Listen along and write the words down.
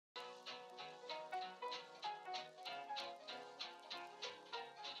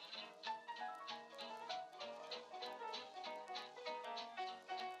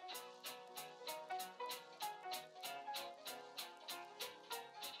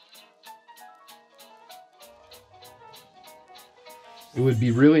It would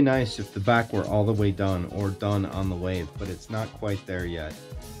be really nice if the back were all the way done or done on the lathe, but it's not quite there yet.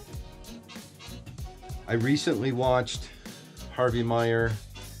 I recently watched Harvey Meyer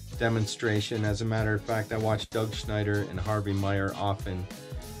demonstration. As a matter of fact, I watch Doug Schneider and Harvey Meyer often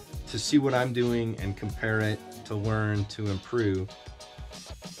to see what I'm doing and compare it, to learn, to improve.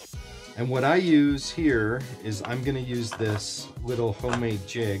 And what I use here is I'm going to use this little homemade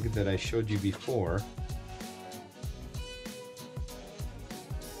jig that I showed you before.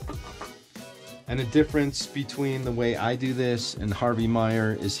 And the difference between the way I do this and Harvey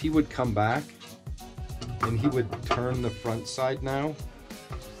Meyer is he would come back and he would turn the front side now.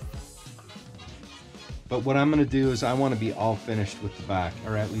 But what I'm going to do is I want to be all finished with the back,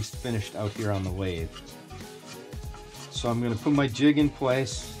 or at least finished out here on the lathe. So I'm going to put my jig in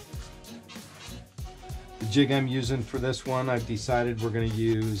place. The jig I'm using for this one, I've decided we're going to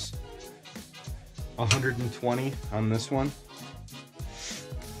use 120 on this one.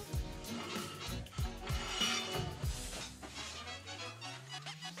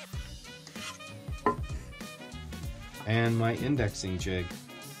 And my indexing jig.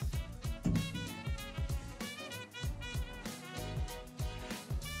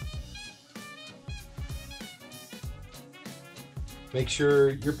 Make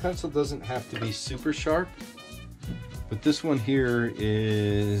sure your pencil doesn't have to be super sharp, but this one here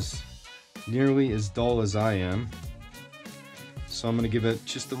is nearly as dull as I am. So I'm going to give it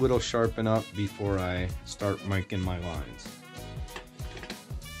just a little sharpen up before I start making my lines.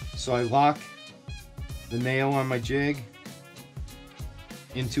 So I lock the nail on my jig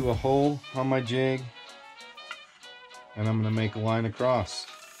into a hole on my jig, and I'm going to make a line across.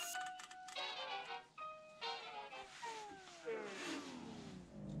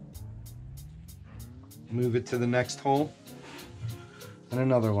 Move it to the next hole and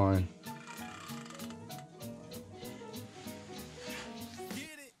another line.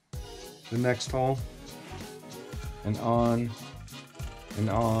 The next hole, and on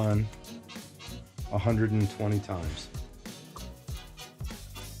 120 times.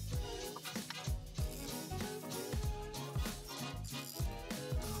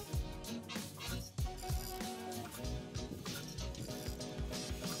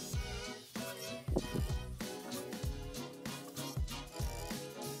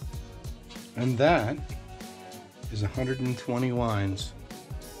 And that is 120 lines.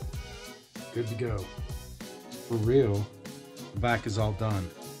 Good to go. For real, the back is all done.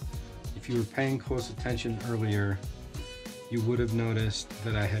 If you were paying close attention earlier, you would have noticed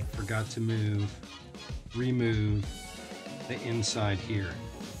that I had forgot to remove the inside here.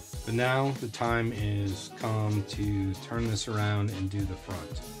 But now the time is come to turn this around and do the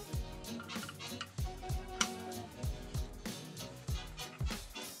front.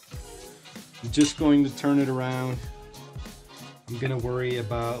 I'm just going to turn it around. I'm going to worry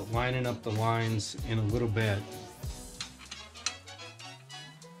about lining up the lines in a little bit.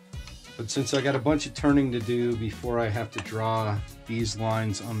 But since I got a bunch of turning to do before I have to draw these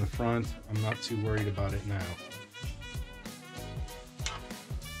lines on the front, I'm not too worried about it now.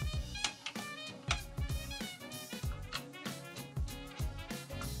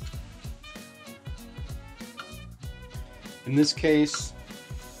 In this case,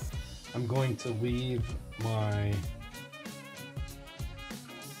 I'm going to leave my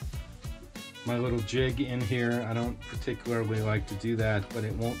little jig in here. I don't particularly like to do that, but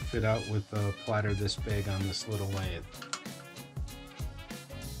it won't fit out with a platter this big on this little lathe.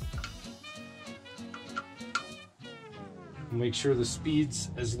 Make sure the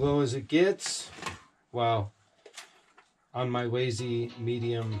speed's as low as it gets while on my lazy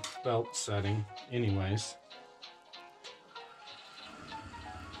medium belt setting anyways.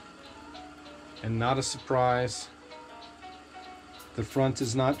 And not a surprise, the front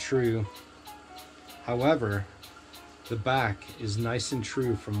is not true. However, the back is nice and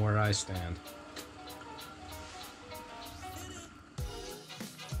true from where I stand.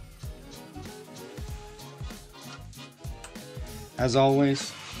 As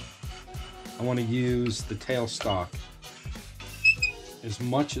always, I want to use the tailstock as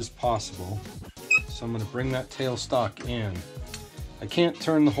much as possible. So I'm going to bring that tailstock in. I can't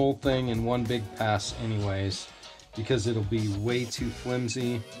turn the whole thing in one big pass anyways, because it'll be way too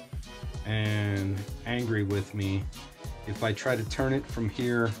flimsy and angry with me if I try to turn it from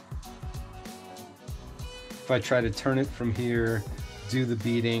here. If I try to turn it from here, do the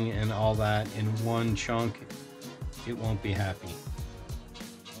beading and all that in one chunk, it won't be happy.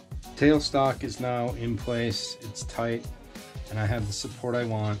 Tailstock is now in place, it's tight, and I have the support I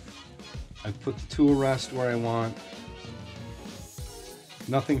want. I've put the tool rest where I want.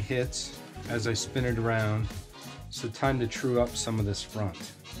 Nothing hits as I spin it around. So time to true up some of this front.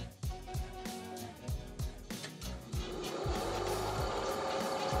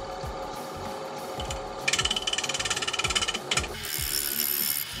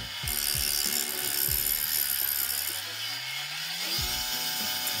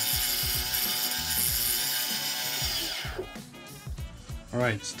 All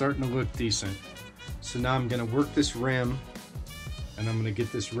right, starting to look decent. So now I'm gonna work this rim, and I'm gonna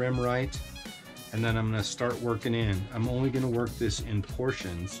get this rim right, and then I'm gonna start working in. I'm only gonna work this in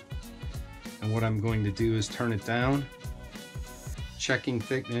portions, and what I'm going to do is turn it down, checking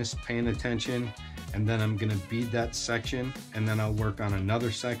thickness, paying attention, and then I'm gonna bead that section, and then I'll work on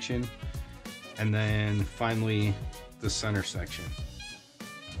another section, and then finally the center section.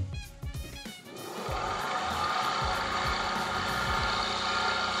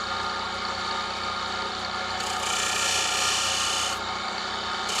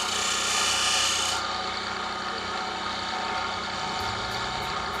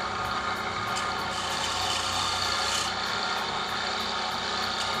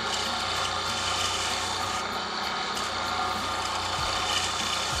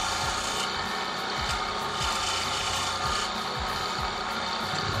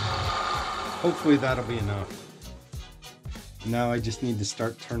 Hopefully that'll be enough. Now I just need to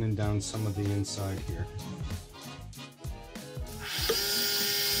start turning down some of the inside here.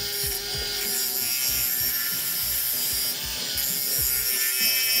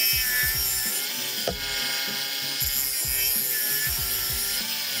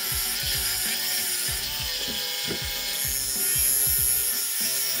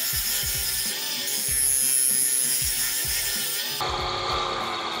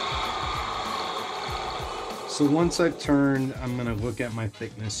 So once I've turned, I'm gonna look at my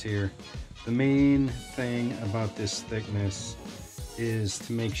thickness here. The main thing about this thickness is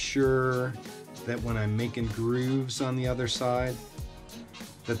to make sure that when I'm making grooves on the other side,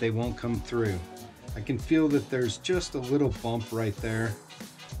 that they won't come through. I can feel that there's just a little bump right there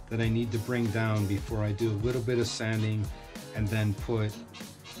that I need to bring down before I do a little bit of sanding and then put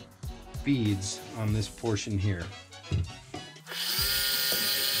beads on this portion here.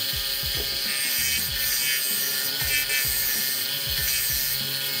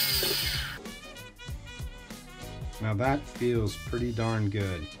 Now that feels pretty darn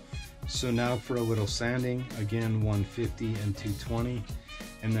good. So now for a little sanding, again 150 and 220,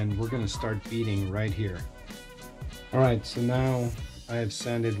 and then we're gonna start beading right here. All right, so now I have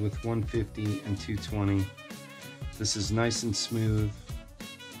sanded with 150 and 220. This is nice and smooth.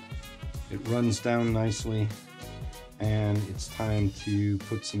 It runs down nicely, and it's time to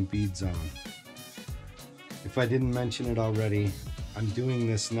put some beads on. If I didn't mention it already, I'm doing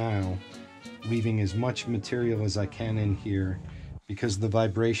this now, leaving as much material as I can in here because the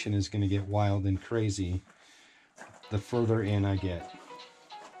vibration is going to get wild and crazy the further in I get.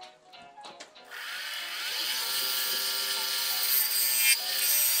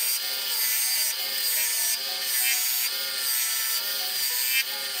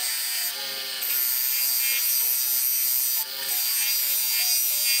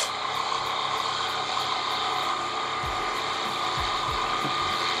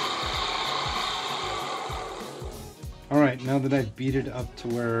 Alright, now that I've beat it up to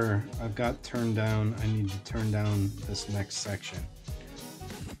where I've got turned down, I need to turn down this next section.